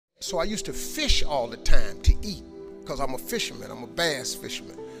So I used to fish all the time to eat because I'm a fisherman. I'm a bass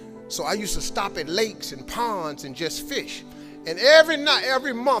fisherman. So I used to stop at lakes and ponds and just fish. And every night,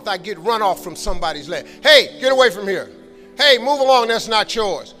 every month, I get run off from somebody's land. Hey, get away from here. Hey, move along, that's not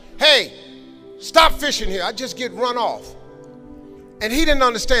yours. Hey, stop fishing here. I just get run off. And he didn't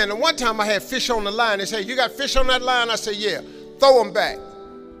understand. And one time I had fish on the line. They said, you got fish on that line? I said, yeah. Throw them back.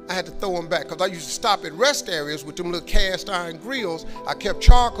 I had to throw them back because I used to stop at rest areas with them little cast iron grills. I kept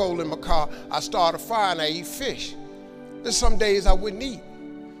charcoal in my car. I started a fire and I eat fish. There's some days I wouldn't eat.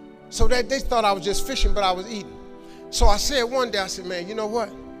 So that they thought I was just fishing, but I was eating. So I said one day, I said, man, you know what?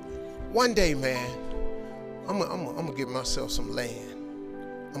 One day, man, I'm gonna give myself some land.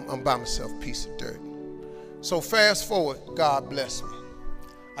 I'm buy myself a piece of dirt. So fast forward, God bless me.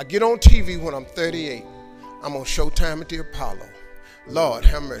 I get on TV when I'm 38. I'm on Showtime at the Apollo. Lord,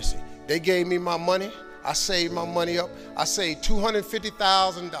 have mercy. They gave me my money. I saved my money up. I saved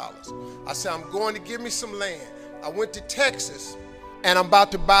 $250,000. I said, I'm going to give me some land. I went to Texas, and I'm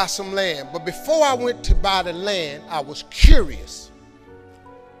about to buy some land. But before I went to buy the land, I was curious.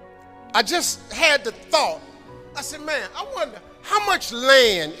 I just had the thought. I said, man, I wonder how much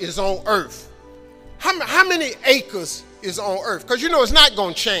land is on earth? How many acres is on earth? Because you know it's not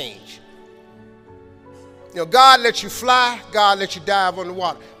going to change. You know, God lets you fly. God lets you dive on the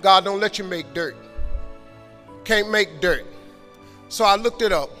water. God don't let you make dirt. Can't make dirt. So I looked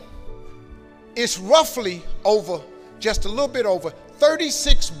it up. It's roughly over, just a little bit over,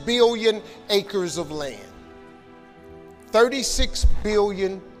 36 billion acres of land. 36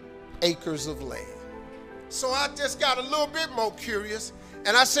 billion acres of land. So I just got a little bit more curious,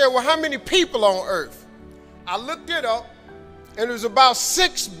 and I said, well, how many people on earth? I looked it up, and there's about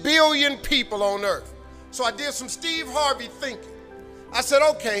 6 billion people on earth. So I did some Steve Harvey thinking. I said,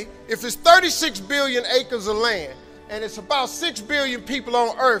 okay, if it's 36 billion acres of land, and it's about 6 billion people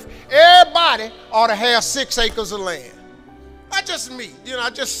on earth, everybody ought to have 6 acres of land. Not just me, you know, I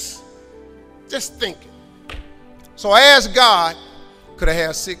just thinking. So I asked God, could I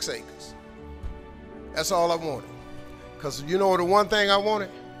have 6 acres? That's all I wanted. Because you know the one thing I wanted?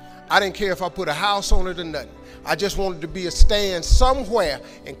 I didn't care if I put a house on it or nothing. I just wanted to be a stand somewhere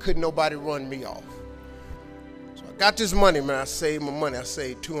and couldn't nobody run me off. So I got this money, man. I saved my money. I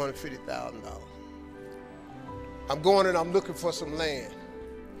saved $250,000. I'm going and I'm looking for some land.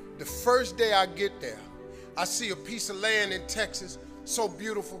 The first day I get there, I see a piece of land in Texas, so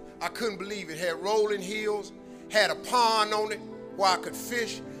beautiful, I couldn't believe it. It had rolling hills, had a pond on it where I could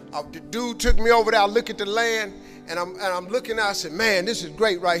fish. The dude took me over there, I look at the land, and I'm looking out, I said, man, this is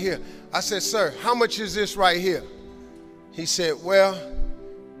great right here. I said, sir, how much is this right here? He said, well,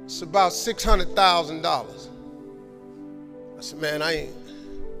 it's about $600,000. I said, man, I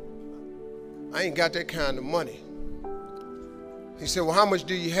ain't got that kind of money. He said, well, how much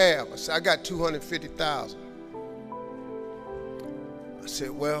do you have? I said, I got $250,000. I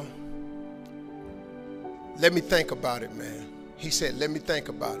said, well, let me think about it, man. He said, let me think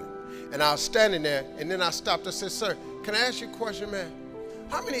about it. And I was standing there, and then I stopped. I said, sir, can I ask you a question, man?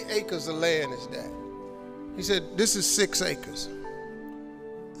 How many acres of land is that? He said, this is 6 acres.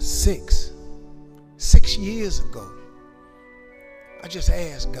 6 years ago, I just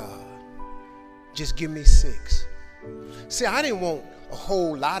asked God, just give me 6. See, I didn't want a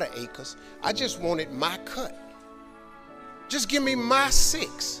whole lot of acres. I just wanted my cut. Just give me my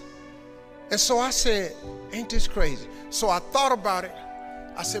 6. And so I said, ain't this crazy? So I thought about it.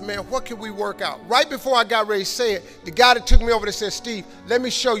 I said, man, what can we work out? Right before I got ready to say it, the guy that took me over there said, Steve, let me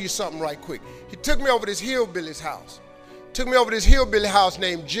show you something right quick. He took me over to this hillbilly's house. Took me over to this hillbilly house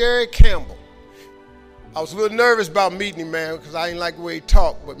named Jerry Campbell. I was a little nervous about meeting him, man, because I didn't like the way he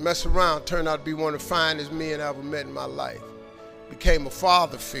talked, but mess around, turned out to be one of the finest men I ever met in my life. Became a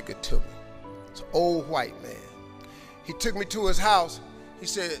father figure to me. It's an old white man. He took me to his house. He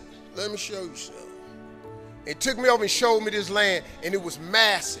said, let me show you something. He took me over and showed me this land, and it was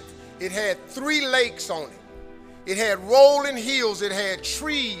massive. It had 3 lakes on it. It had rolling hills. It had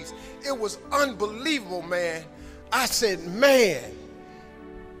trees. It was unbelievable, man. I said, man,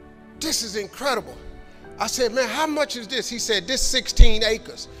 this is incredible. I said, man, how much is this? He said, this 16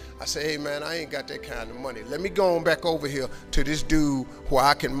 acres. I said, hey, man, I ain't got that kind of money. Let me go on back over here to this dude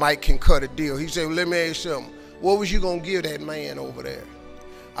where Mike can cut a deal. He said, well, let me ask you something. What was you going to give that man over there?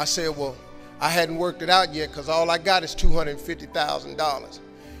 I said, well, I hadn't worked it out yet because all I got is $250,000.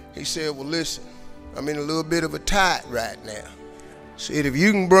 He said, well, listen, I'm in a little bit of a tight right now. Said, if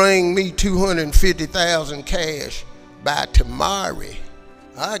you can bring me $250,000 cash by tomorrow,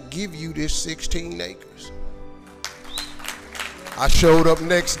 I'll give you this 16 acres. I showed up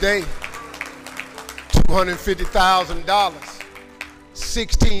next day, $250,000,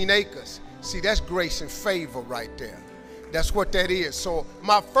 16 acres. See, that's grace and favor right there. That's what that is. So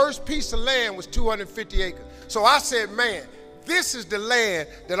my first piece of land was 250 acres. So I said, man, this is the land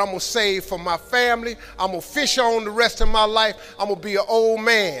that I'm going to save for my family. I'm going to fish on the rest of my life. I'm going to be an old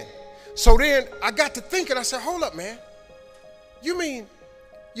man. So then I got to thinking, I said, hold up, man. You mean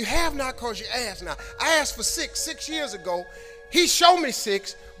you have not because you ask now? I asked for 6 years ago. He showed me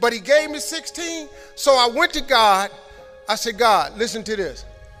 6, but he gave me 16. So I went to God. I said, God, listen to this.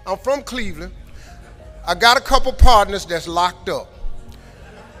 I'm from Cleveland. I got a couple partners that's locked up.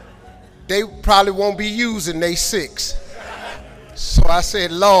 They probably won't be using they 6. So I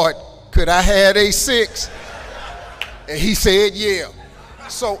said, Lord, could I have a 6? And he said, yeah.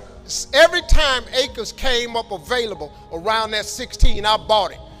 So every time acres came up available around that 16, I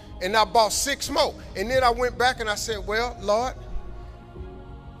bought it. And I bought 6 more. And then I went back and I said, well, Lord,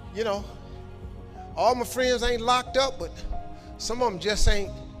 you know, all my friends ain't locked up, but some of them just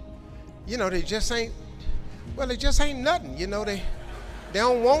ain't, you know, they just ain't, well, they just ain't nothing. You know, they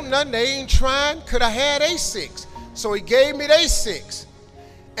don't want nothing. They ain't trying. Could I have a 6? So he gave me they 6.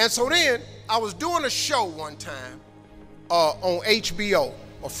 And so then I was doing a show one time on HBO,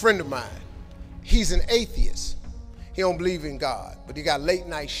 a friend of mine. He's an atheist. He don't believe in God, but he got a late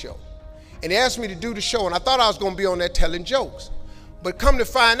night show. And he asked me to do the show, and I thought I was going to be on there telling jokes. But come to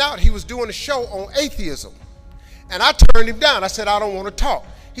find out, he was doing a show on atheism. And I turned him down. I said, I don't want to talk.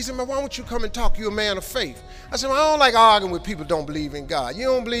 He said, man, why don't you come and talk? You're a man of faith. I said, well, I don't like arguing with people who don't believe in God. You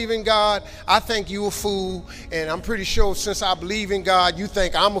don't believe in God, I think you a fool, and I'm pretty sure since I believe in God, you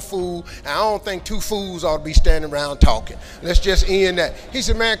think I'm a fool, and I don't think 2 fools ought to be standing around talking. Let's just end that. He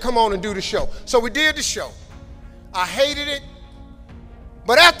said, man, come on and do the show. So we did the show. I hated it,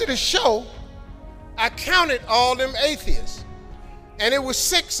 but after the show, I counted all them atheists, and it was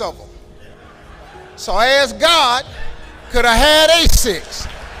 6 of them. So I asked God, could I have a 6?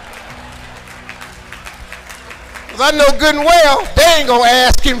 Because I know good and well, they ain't going to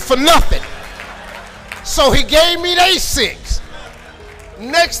ask him for nothing. So he gave me they 6.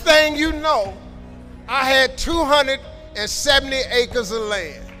 Next thing you know, I had 270 acres of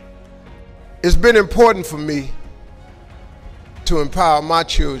land. It's been important for me to empower my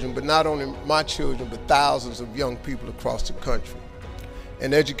children, but not only my children, but thousands of young people across the country.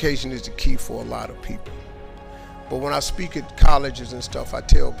 And education is the key for a lot of people. But when I speak at colleges and stuff, I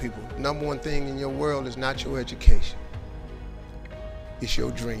tell people, number one thing in your world is not your education. It's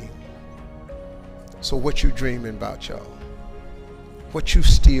your dream. So what you dreaming about, y'all? What you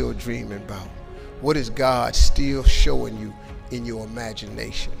still dreaming about? What is God still showing you in your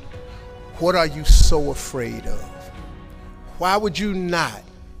imagination? What are you so afraid of? Why would you not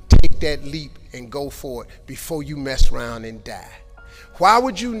take that leap and go for it before you mess around and die? Why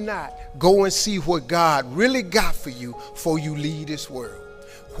would you not go and see what God really got for you before you leave this world?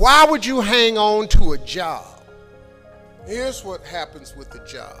 Why would you hang on to a job? Here's what happens with the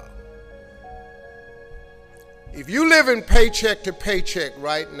job. If you live in paycheck to paycheck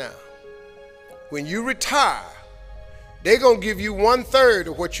right now, when you retire, they're going to give you 1/3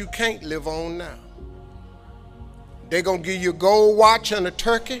 of what you can't live on now. They're going to give you a gold watch and a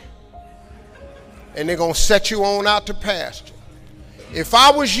turkey, and they're going to set you on out to pasture. If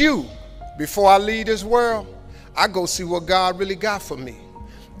I was you, before I leave this world, I'd go see what God really got for me.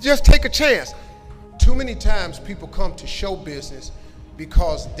 Just take a chance. Too many times people come to show business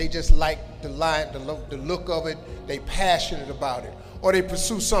because they just like the look of it, they passionate about it, or they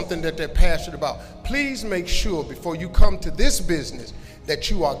pursue something that they're passionate about. Please make sure before you come to this business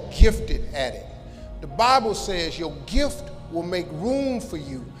that you are gifted at it. The Bible says your gift will make room for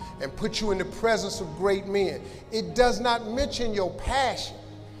you and put you in the presence of great men. It does not mention your passion.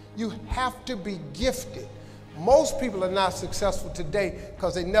 You have to be gifted. Most people are not successful today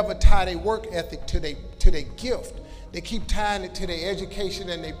because they never tie their work ethic to their gift. They keep tying it to their education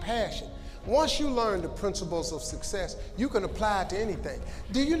and their passion. Once you learn the principles of success, you can apply it to anything.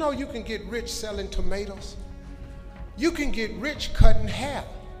 Do you know you can get rich selling tomatoes? You can get rich cutting hair.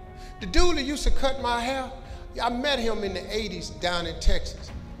 The dude that used to cut my hair, I met him in the 80s down in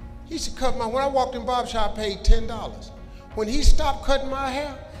Texas. He used to cut my, when I walked in barbershop, I paid $10. When he stopped cutting my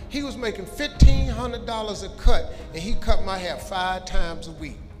hair, he was making $1,500 a cut, and he cut my hair 5 times a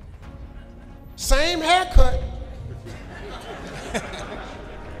week. Same haircut.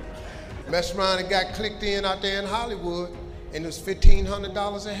 Messed around and got clicked in out there in Hollywood, and it was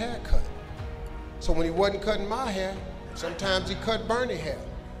 $1,500 a haircut. So when he wasn't cutting my hair, sometimes he cut Bernie hair.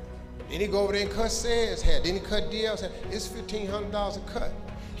 Then he go over there and cut Sayers' hair. Then he cut DL's hair. It's $1,500 a cut.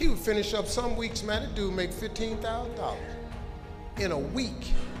 He would finish up some weeks, man, that dude make $15,000 in a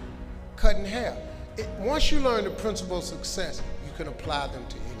week cutting hair. Once you learn the principle of success, you you can apply them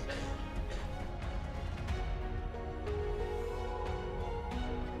to